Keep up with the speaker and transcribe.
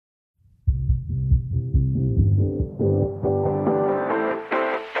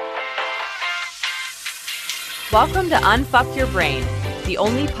Welcome to Unfuck Your Brain, the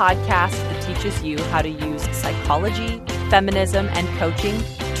only podcast that teaches you how to use psychology, feminism, and coaching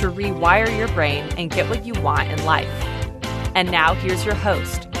to rewire your brain and get what you want in life. And now here's your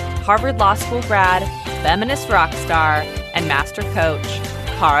host, Harvard Law School grad, feminist rock star, and master coach,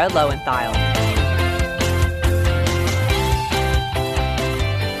 Cara Lowenthal.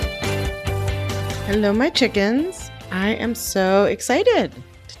 Hello, my chickens. I am so excited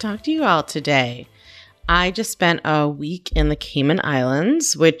to talk to you all today. I just spent a week in the Cayman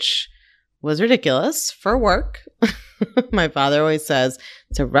Islands, which was ridiculous for work. My father always says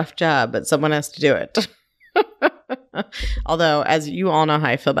it's a rough job, but someone has to do it. Although, as you all know how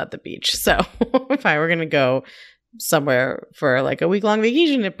I feel about the beach. So if I were going to go somewhere for like a week-long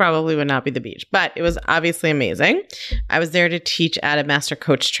vacation, it probably would not be the beach. But it was obviously amazing. I was there to teach at a master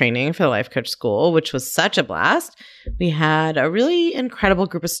coach training for the Life Coach School, which was such a blast. We had a really incredible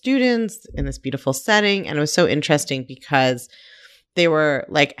group of students in this beautiful setting. And it was so interesting because they were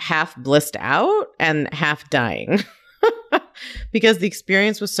like half blissed out and half dying because the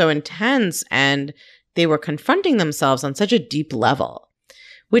experience was so intense and they were confronting themselves on such a deep level,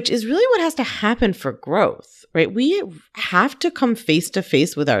 which is really what has to happen for growth, right? We have to come face to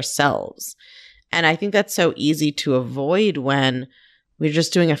face with ourselves. And I think that's so easy to avoid when we're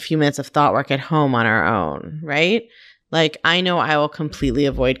just doing a few minutes of thought work at home on our own, right? Like, I know I will completely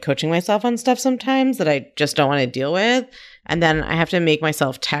avoid coaching myself on stuff sometimes that I just don't want to deal with. And then I have to make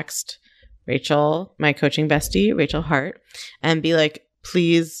myself text Rachel, my coaching bestie, Rachel Hart, and be like,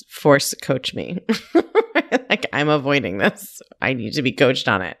 please force coach me. Like, I'm avoiding this. I need to be coached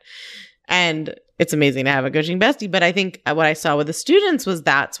on it. And it's amazing to have a coaching bestie. But I think what I saw with the students was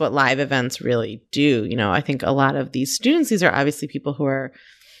that's what live events really do. You know, I think a lot of these students, these are obviously people who are,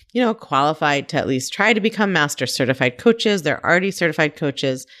 you know, qualified to at least try to become master certified coaches. They're already certified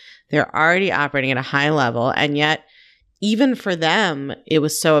coaches. They're already operating at a high level. And yet, even for them, it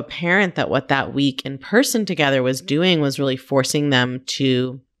was so apparent that what that week in person together was doing was really forcing them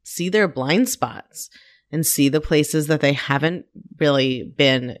to see their blind spots and see the places that they haven't really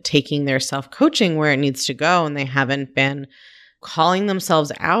been taking their self-coaching where it needs to go. And they haven't been calling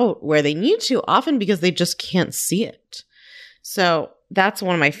themselves out where they need to, often because they just can't see it. So that's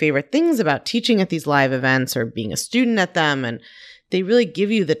one of my favorite things about teaching at these live events or being a student at them. And they really give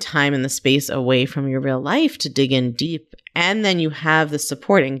you the time and the space away from your real life to dig in deep. And then you have the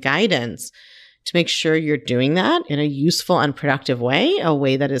support and guidance to make sure you're doing that in a useful and productive way, a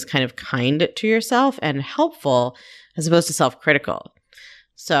way that is kind of kind to yourself and helpful as opposed to self-critical.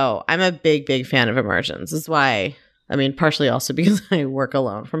 So I'm a big, big fan of immersions. This is why, I mean, partially also because I work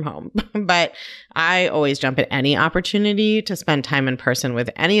alone from home, but I always jump at any opportunity to spend time in person with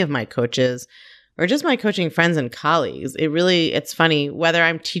any of my coaches or just my coaching friends and colleagues. It's funny, whether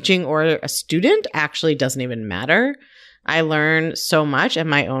I'm teaching or a student actually doesn't even matter. I learn so much and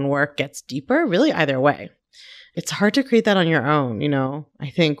my own work gets deeper, really either way. It's hard to create that on your own, you know. I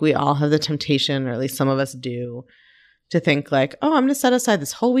think we all have the temptation, or at least some of us do, to think like, oh, I'm going to set aside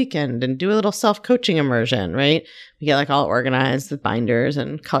this whole weekend and do a little self-coaching immersion, right? We get like all organized with binders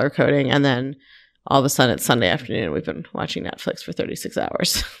and color coding, and then all of a sudden it's Sunday afternoon and we've been watching Netflix for 36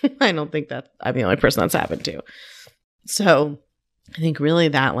 hours. I don't think that I'm the only person that's happened to. So I think really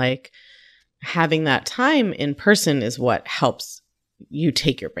that like having that time in person is what helps you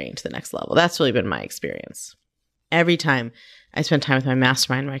take your brain to the next level. That's really been my experience. Every time I spend time with my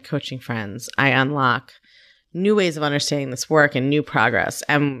mastermind, my coaching friends, I unlock new ways of understanding this work and new progress.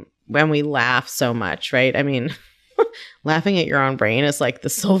 And when we laugh so much, right? I mean, laughing at your own brain is like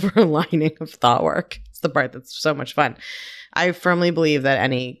the silver lining of thought work. It's the part that's so much fun. I firmly believe that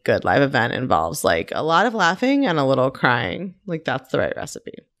any good live event involves like a lot of laughing and a little crying. Like that's the right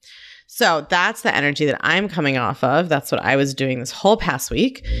recipe. So that's the energy that I'm coming off of. That's what I was doing this whole past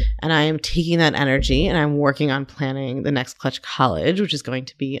week. And I am taking that energy and I'm working on planning the next Clutch College, which is going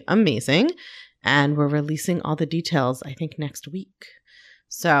to be amazing. And we're releasing all the details, I think, next week.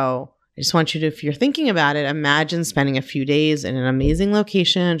 So I just want you to, if you're thinking about it, imagine spending a few days in an amazing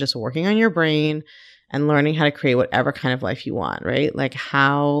location, just working on your brain and learning how to create whatever kind of life you want, right? Like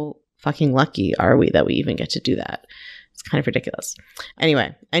how fucking lucky are we that we even get to do that? It's kind of ridiculous.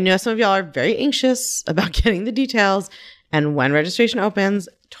 Anyway, I know some of y'all are very anxious about getting the details and when registration opens.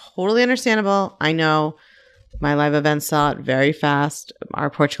 Totally understandable. I know my live event saw it very fast. Our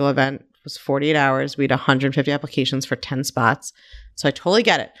Portugal event was 48 hours. We had 150 applications for 10 spots. So I totally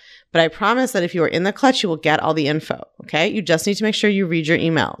get it. But I promise that if you are in the Clutch, you will get all the info. Okay. You just need to make sure you read your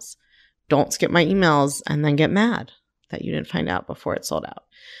emails. Don't skip my emails and then get mad that you didn't find out before it sold out.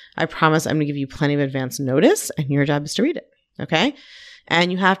 I promise I'm going to give you plenty of advance notice and your job is to read it. Okay.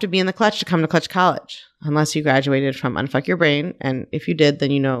 And you have to be in the clutch to come to Clutch College, unless you graduated from Unfuck Your Brain. And if you did,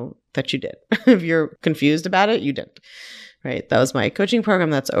 then you know that you did. If you're confused about it, you didn't. Right? That was my coaching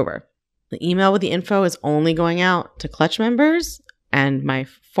program. That's over. The email with the info is only going out to Clutch members and my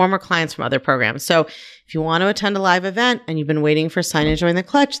former clients from other programs. So if you want to attend a live event and you've been waiting for sign to join the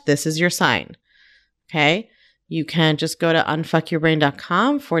Clutch, this is your sign. Okay? You can just go to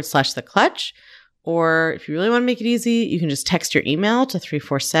unfuckyourbrain.com/the clutch. Or if you really want to make it easy, you can just text your email to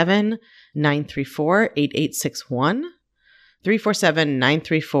 347-934-8861.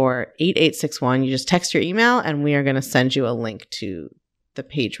 347-934-8861. You just text your email and we are going to send you a link to the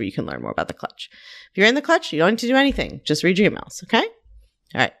page where you can learn more about the Clutch. If you're in the Clutch, you don't need to do anything. Just read your emails, okay?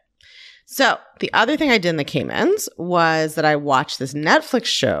 All right. So the other thing I did in the Caymans was that I watched this Netflix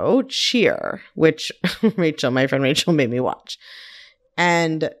show, Cheer, which my friend Rachel made me watch.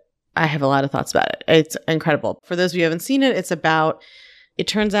 And I have a lot of thoughts about it. It's incredible. For those of you who haven't seen it, it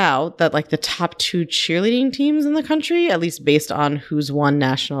turns out that like the top 2 cheerleading teams in the country, at least based on who's won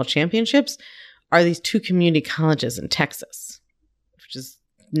national championships, are these 2 community colleges in Texas, which is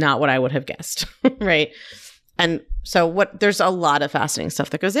not what I would have guessed, right? And so there's a lot of fascinating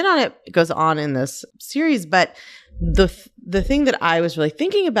stuff that goes on in this series. But the thing that I was really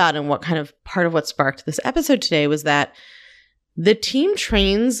thinking about and what kind of part of what sparked this episode today was that the team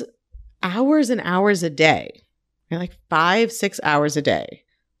trains hours and hours a day, like 5-6 hours a day,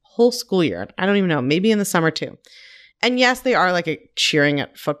 whole school year. I don't even know, maybe in the summer too. And yes, they are like cheering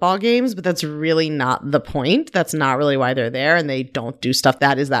at football games, but that's really not the point. That's not really why they're there. And they don't do stuff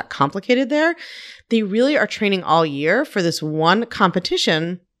that is that complicated there. They really are training all year for this one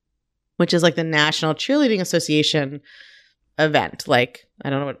competition, which is like the National Cheerleading Association event. Like,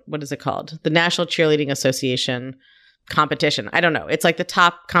 I don't know, what is it called? The National Cheerleading Association competition. I don't know. It's like the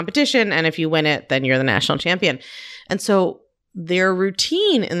top competition. And if you win it, then you're the national champion. And so their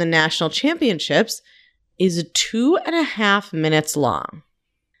routine in the national championships is 2.5 minutes long.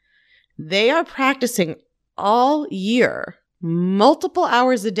 They are practicing all year, multiple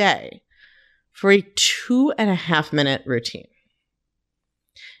hours a day for a 2.5 minute routine.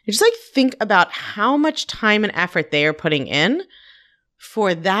 You just like think about how much time and effort they are putting in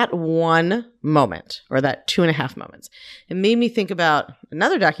for that one moment or that 2.5 moments. It made me think about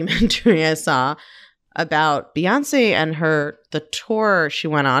another documentary I saw about Beyonce and the tour she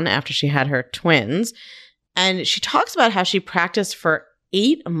went on after she had her twins. And she talks about how she practiced for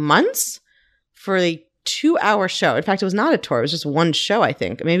 8 months for a 2-hour show. In fact, it was not a tour. It was just one show, I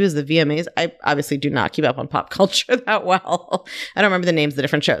think. Maybe it was the VMAs. I obviously do not keep up on pop culture that well. I don't remember the names of the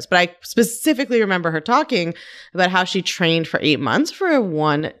different shows, but I specifically remember her talking about how she trained for 8 months for a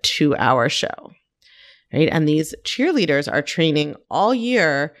 2-hour show, right? And these cheerleaders are training all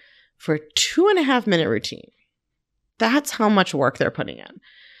year for a 2.5 minute routine. That's how much work they're putting in.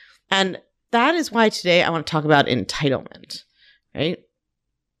 And that is why today I want to talk about entitlement, right?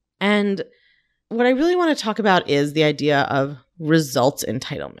 And what I really want to talk about is the idea of results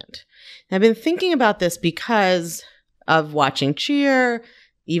entitlement. And I've been thinking about this because of watching Cheer.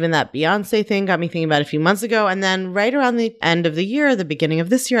 Even that Beyonce thing got me thinking about it a few months ago. And then right around the end of the year, the beginning of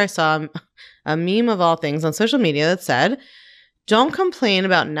this year, I saw a meme of all things on social media that said, don't complain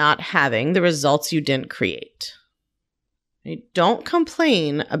about not having the results you didn't create. Right? Don't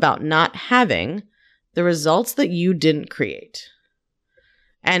complain about not having the results that you didn't create.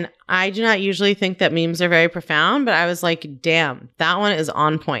 And I do not usually think that memes are very profound, but I was like, damn, that one is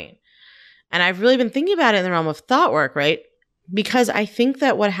on point. And I've really been thinking about it in the realm of thought work, right? Because I think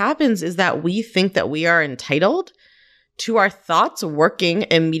that what happens is that we think that we are entitled to our thoughts working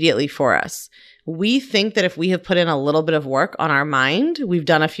immediately for us. We think that if we have put in a little bit of work on our mind, we've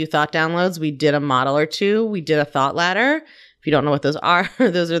done a few thought downloads, we did a model or two, we did a thought ladder. If you don't know what those are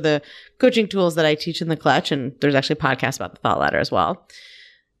the coaching tools that I teach in the Clutch. And there's actually a podcast about the thought ladder as well.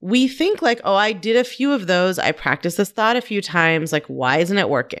 We think like, oh, I did a few of those. I practiced this thought a few times. Like, why isn't it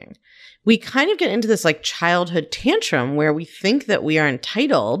working? We kind of get into this like childhood tantrum where we think that we are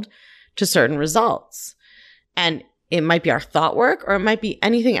entitled to certain results. And it might be our thought work or it might be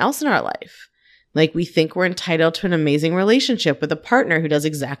anything else in our life. Like we think we're entitled to an amazing relationship with a partner who does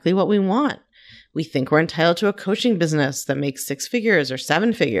exactly what we want. We think we're entitled to a coaching business that makes 6 figures or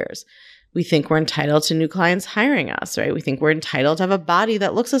 7 figures. We think we're entitled to new clients hiring us, right? We think we're entitled to have a body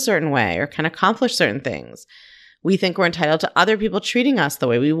that looks a certain way or can accomplish certain things. We think we're entitled to other people treating us the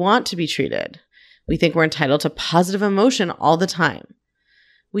way we want to be treated. We think we're entitled to positive emotion all the time.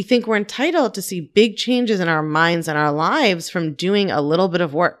 We think we're entitled to see big changes in our minds and our lives from doing a little bit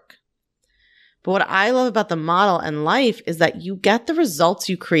of work. But what I love about the model and life is that you get the results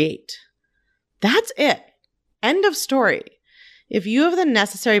you create. That's it. End of story. If you have the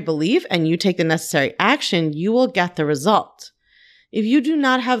necessary belief and you take the necessary action, you will get the result. If you do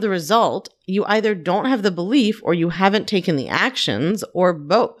not have the result, you either don't have the belief or you haven't taken the actions or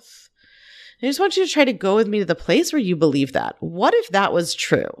both. I just want you to try to go with me to the place where you believe that. What if that was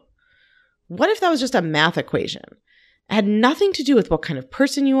true? What if that was just a math equation? It had nothing to do with what kind of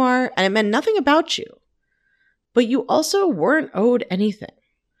person you are, and it meant nothing about you. But you also weren't owed anything,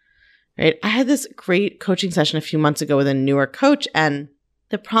 right? I had this great coaching session a few months ago with a newer coach, and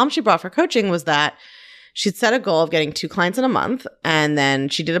the prompt she brought for coaching was that she'd set a goal of getting 2 clients in a month, and then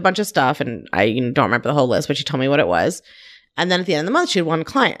she did a bunch of stuff, and I don't remember the whole list, but she told me what it was. And then at the end of the month, she had 1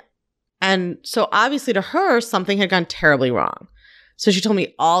 client. And so obviously to her, something had gone terribly wrong. So she told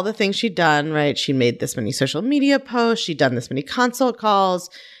me all the things she'd done, right? She'd made this many social media posts. She'd done this many consult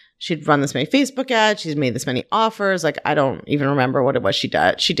calls. She'd run this many Facebook ads. She's made this many offers. Like, I don't even remember what it was she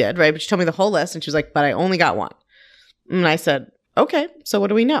did, right? But she told me the whole list, and she was like, but I only got 1. And I said, okay, so what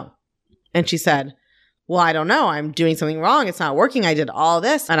do we know? And she said, well, I don't know. I'm doing something wrong. It's not working. I did all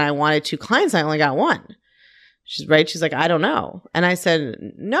this and I wanted 2 clients. I only got 1. She's right. She's like, I don't know. And I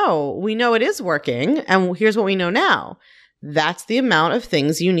said, no, we know it is working. And here's what we know now. That's the amount of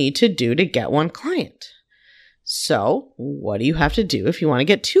things you need to do to get 1 client. So what do you have to do if you want to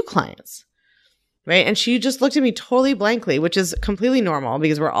get 2 clients? Right. And she just looked at me totally blankly, which is completely normal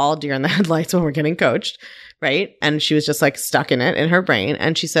because we're all deer in the headlights when we're getting coached. Right. And she was just like stuck in it in her brain.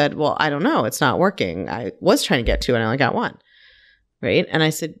 And she said, well, I don't know. It's not working. I was trying to get 2 and I only got 1. Right. And I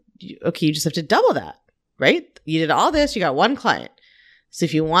said, okay, you just have to double that. Right. You did all this. You got 1 client. So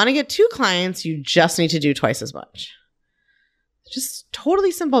if you want to get 2 clients, you just need to do twice as much. Just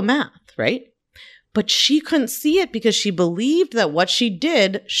totally simple math. Right. But she couldn't see it because she believed that what she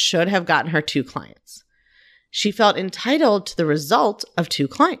did should have gotten her 2 clients. She felt entitled to the result of 2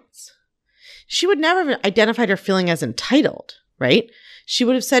 clients. She would never have identified her feeling as entitled, right? She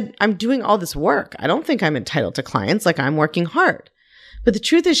would have said, I'm doing all this work. I don't think I'm entitled to clients, like I'm working hard. But the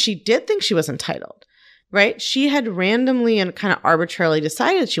truth is she did think she was entitled, right? She had randomly and kind of arbitrarily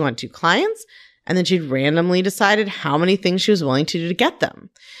decided she wanted 2 clients, and then she'd randomly decided how many things she was willing to do to get them.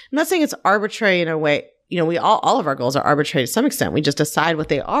 I'm not saying it's arbitrary in a way, we all of our goals are arbitrary to some extent. We just decide what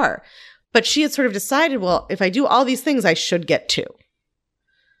they are. But she had sort of decided, well, if I do all these things, I should get 2.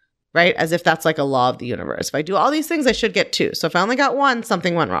 Right? As if that's like a law of the universe. If I do all these things, I should get 2. So if I only got 1,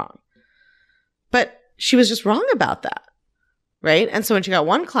 something went wrong. But she was just wrong about that. Right? And so when she got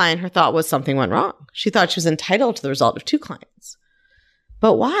 1 client, her thought was something went wrong. She thought she was entitled to the result of 2 clients.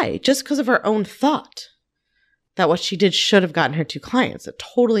 But why? Just because of her own thought that what she did should have gotten her 2 clients. A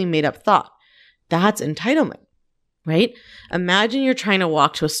totally made up thought. That's entitlement. Right? Imagine you're trying to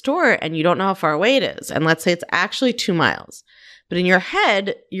walk to a store and you don't know how far away it is. And let's say it's actually 2 miles. But in your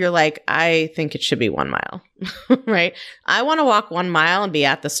head, you're like, I think it should be 1 mile, right? I want to walk 1 mile and be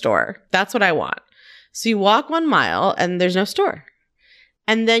at the store. That's what I want. So you walk 1 mile and there's no store.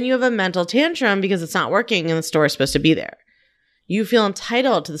 And then you have a mental tantrum because it's not working and the store is supposed to be there. You feel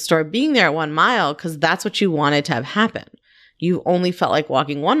entitled to the store being there at 1 mile because that's what you wanted to have happen. You only felt like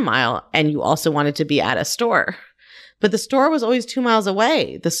walking 1 mile and you also wanted to be at a store. But the store was always 2 miles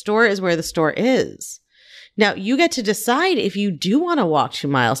away. The store is where the store is. Now, you get to decide if you do want to walk 2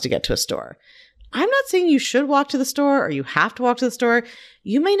 miles to get to a store. I'm not saying you should walk to the store or you have to walk to the store.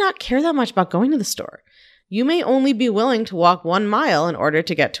 You may not care that much about going to the store. You may only be willing to walk 1 mile in order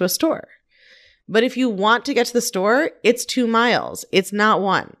to get to a store. But if you want to get to the store, it's 2 miles. It's not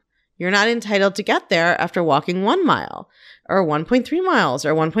 1. You're not entitled to get there after walking 1 mile or 1.3 miles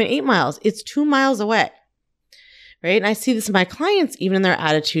or 1.8 miles. It's 2 miles away. Right? And I see this in my clients, even in their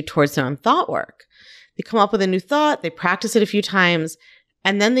attitude towards their own thought work. They come up with a new thought, they practice it a few times,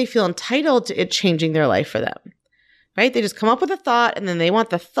 and then they feel entitled to it changing their life for them, right? They just come up with a thought, and then they want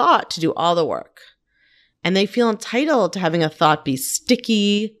the thought to do all the work. And they feel entitled to having a thought be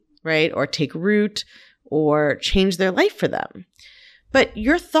sticky, right? Or take root, or change their life for them. But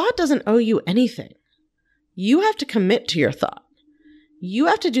your thought doesn't owe you anything. You have to commit to your thought. You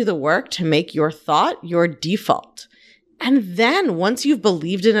have to do the work to make your thought your default. And then once you've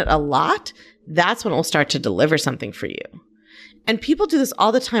believed in it a lot, that's when it will start to deliver something for you. And people do this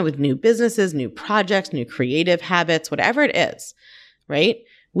all the time with new businesses, new projects, new creative habits, whatever it is, right?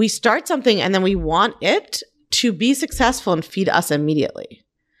 We start something and then we want it to be successful and feed us immediately.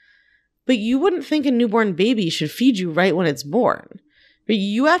 But you wouldn't think a newborn baby should feed you right when it's born. But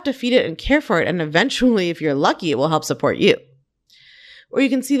you have to feed it and care for it. And eventually, if you're lucky, it will help support you. Or you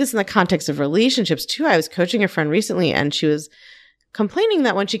can see this in the context of relationships too. I was coaching a friend recently and she was complaining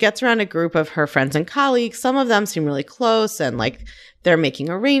that when she gets around a group of her friends and colleagues, some of them seem really close and like they're making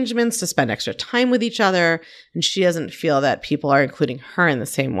arrangements to spend extra time with each other, and she doesn't feel that people are including her in the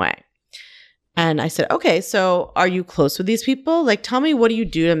same way. And I said, okay, so are you close with these people? Like, tell me, what do you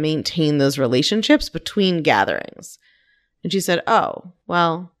do to maintain those relationships between gatherings? And she said, oh,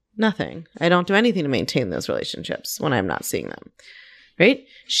 well, nothing. I don't do anything to maintain those relationships when I'm not seeing them, right?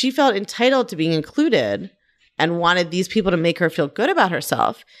 She felt entitled to being included and wanted these people to make her feel good about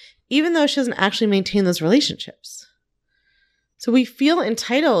herself, even though she doesn't actually maintain those relationships. So we feel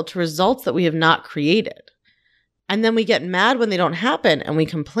entitled to results that we have not created. And then we get mad when they don't happen and we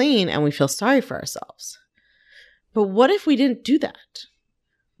complain and we feel sorry for ourselves. But what if we didn't do that?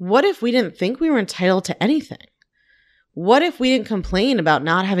 What if we didn't think we were entitled to anything? What if we didn't complain about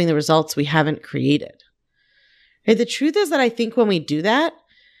not having the results we haven't created? Right? The truth is that I think when we do that,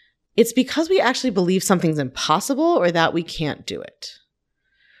 it's because we actually believe something's impossible or that we can't do it.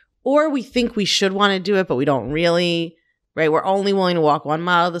 Or we think we should want to do it, but we don't really. Right? We're only willing to walk 1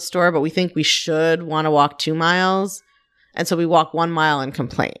 mile to the store, but we think we should want to walk 2 miles. And so we walk 1 mile and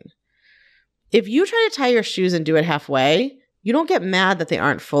complain. If you try to tie your shoes and do it halfway, you don't get mad that they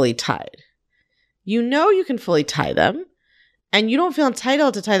aren't fully tied. You know you can fully tie them, and you don't feel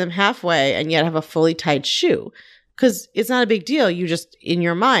entitled to tie them halfway and yet have a fully tied shoe because it's not a big deal. You just, in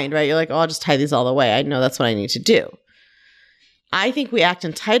your mind, right? You're like, oh, I'll just tie these all the way. I know that's what I need to do. I think we act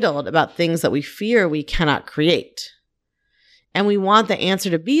entitled about things that we fear we cannot create. And we want the answer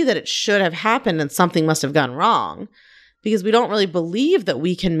to be that it should have happened and something must have gone wrong because we don't really believe that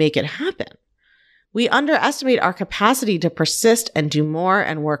we can make it happen. We underestimate our capacity to persist and do more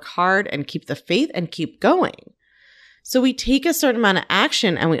and work hard and keep the faith and keep going. So we take a certain amount of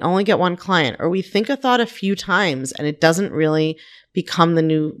action and we only get one client, or we think a thought a few times and it doesn't really become the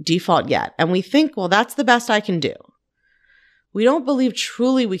new default yet. And we think, well, that's the best I can do. We don't believe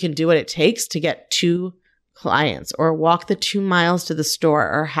truly we can do what it takes to get 2 clients or walk the 2 miles to the store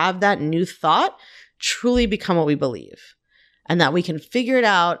or have that new thought truly become what we believe and that we can figure it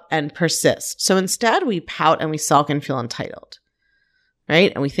out and persist. So instead we pout and we sulk and feel entitled,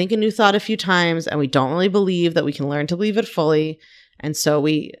 right? And we think a new thought a few times and we don't really believe that we can learn to believe it fully. And so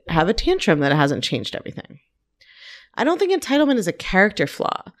we have a tantrum that hasn't changed everything. I don't think entitlement is a character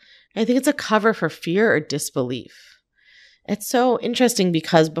flaw. I think it's a cover for fear or disbelief. It's so interesting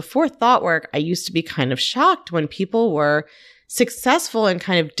because before thought work, I used to be kind of shocked when people were successful in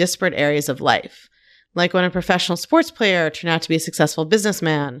kind of disparate areas of life. Like when a professional sports player turned out to be a successful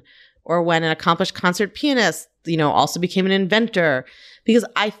businessman, or when an accomplished concert pianist, also became an inventor, because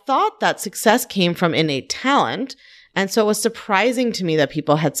I thought that success came from innate talent. And so it was surprising to me that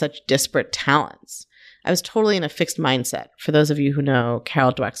people had such disparate talents. I was totally in a fixed mindset. For those of you who know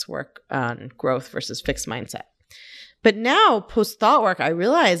Carol Dweck's work on growth versus fixed mindset. But now, post-thought work, I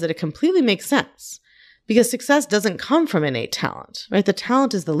realize that it completely makes sense because success doesn't come from innate talent, right? The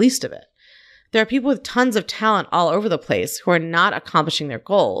talent is the least of it. There are people with tons of talent all over the place who are not accomplishing their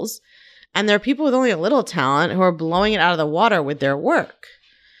goals, and there are people with only a little talent who are blowing it out of the water with their work.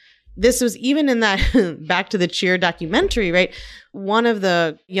 This was even in that Back to the Cheer documentary, right? One of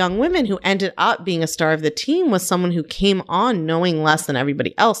the young women who ended up being a star of the team was someone who came on knowing less than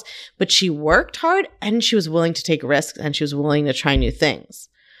everybody else, but she worked hard and she was willing to take risks and she was willing to try new things.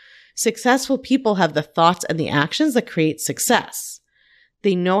 Successful people have the thoughts and the actions that create success.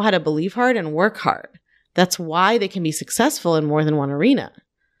 They know how to believe hard and work hard. That's why they can be successful in more than one arena.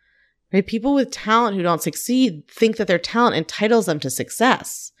 Right? People with talent who don't succeed think that their talent entitles them to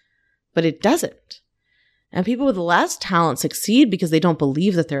success. But it doesn't. And people with less talent succeed because they don't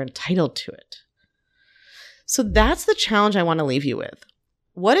believe that they're entitled to it. So that's the challenge I want to leave you with.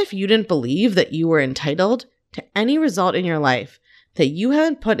 What if you didn't believe that you were entitled to any result in your life that you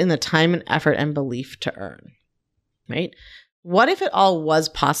haven't put in the time and effort and belief to earn? Right? What if it all was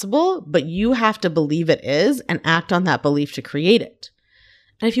possible, but you have to believe it is and act on that belief to create it?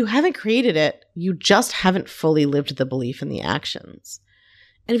 And if you haven't created it, you just haven't fully lived the belief in the actions.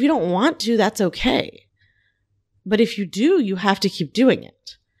 And if you don't want to, that's okay. But if you do, you have to keep doing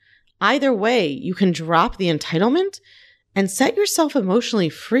it. Either way, you can drop the entitlement and set yourself emotionally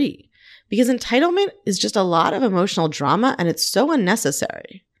free because entitlement is just a lot of emotional drama and it's so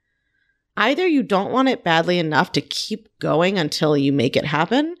unnecessary. Either you don't want it badly enough to keep going until you make it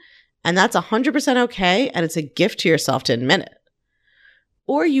happen, and that's 100% okay, and it's a gift to yourself to admit it.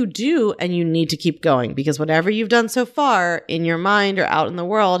 Or you do, and you need to keep going because whatever you've done so far in your mind or out in the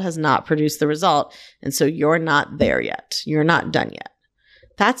world has not produced the result. And so you're not there yet. You're not done yet.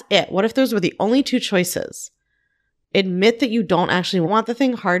 That's it. What if those were the only 2 choices? Admit that you don't actually want the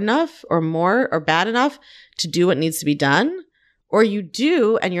thing hard enough or more or bad enough to do what needs to be done, or you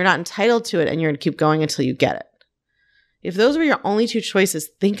do and you're not entitled to it and you're going to keep going until you get it. If those were your only two choices,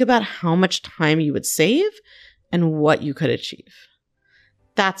 think about how much time you would save and what you could achieve.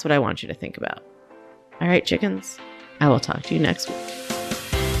 That's what I want you to think about. All right, chickens, I will talk to you next week.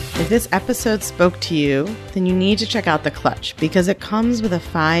 If this episode spoke to you, then you need to check out The Clutch because it comes with a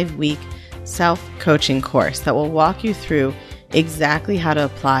 5-week self-coaching course that will walk you through exactly how to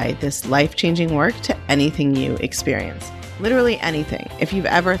apply this life-changing work to anything you experience. Literally anything. If you've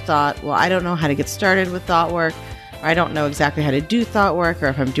ever thought, well, I don't know how to get started with thought work, or I don't know exactly how to do thought work, or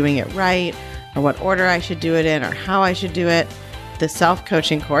if I'm doing it right, or what order I should do it in, or how I should do it, the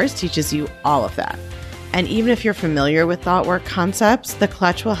self-coaching course teaches you all of that. And even if you're familiar with thought work concepts, The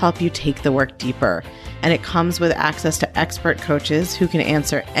Clutch will help you take the work deeper. And it comes with access to expert coaches who can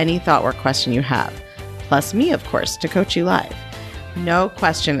answer any thought work question you have. Plus me, of course, to coach you live. No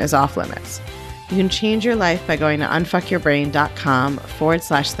question is off limits. You can change your life by going to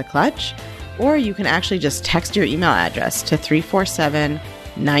unfuckyourbrain.com/The Clutch, or you can actually just text your email address to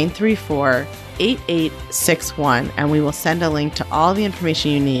 347-934-8861, and we will send a link to all the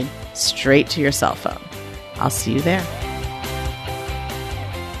information you need straight to your cell phone. I'll see you there.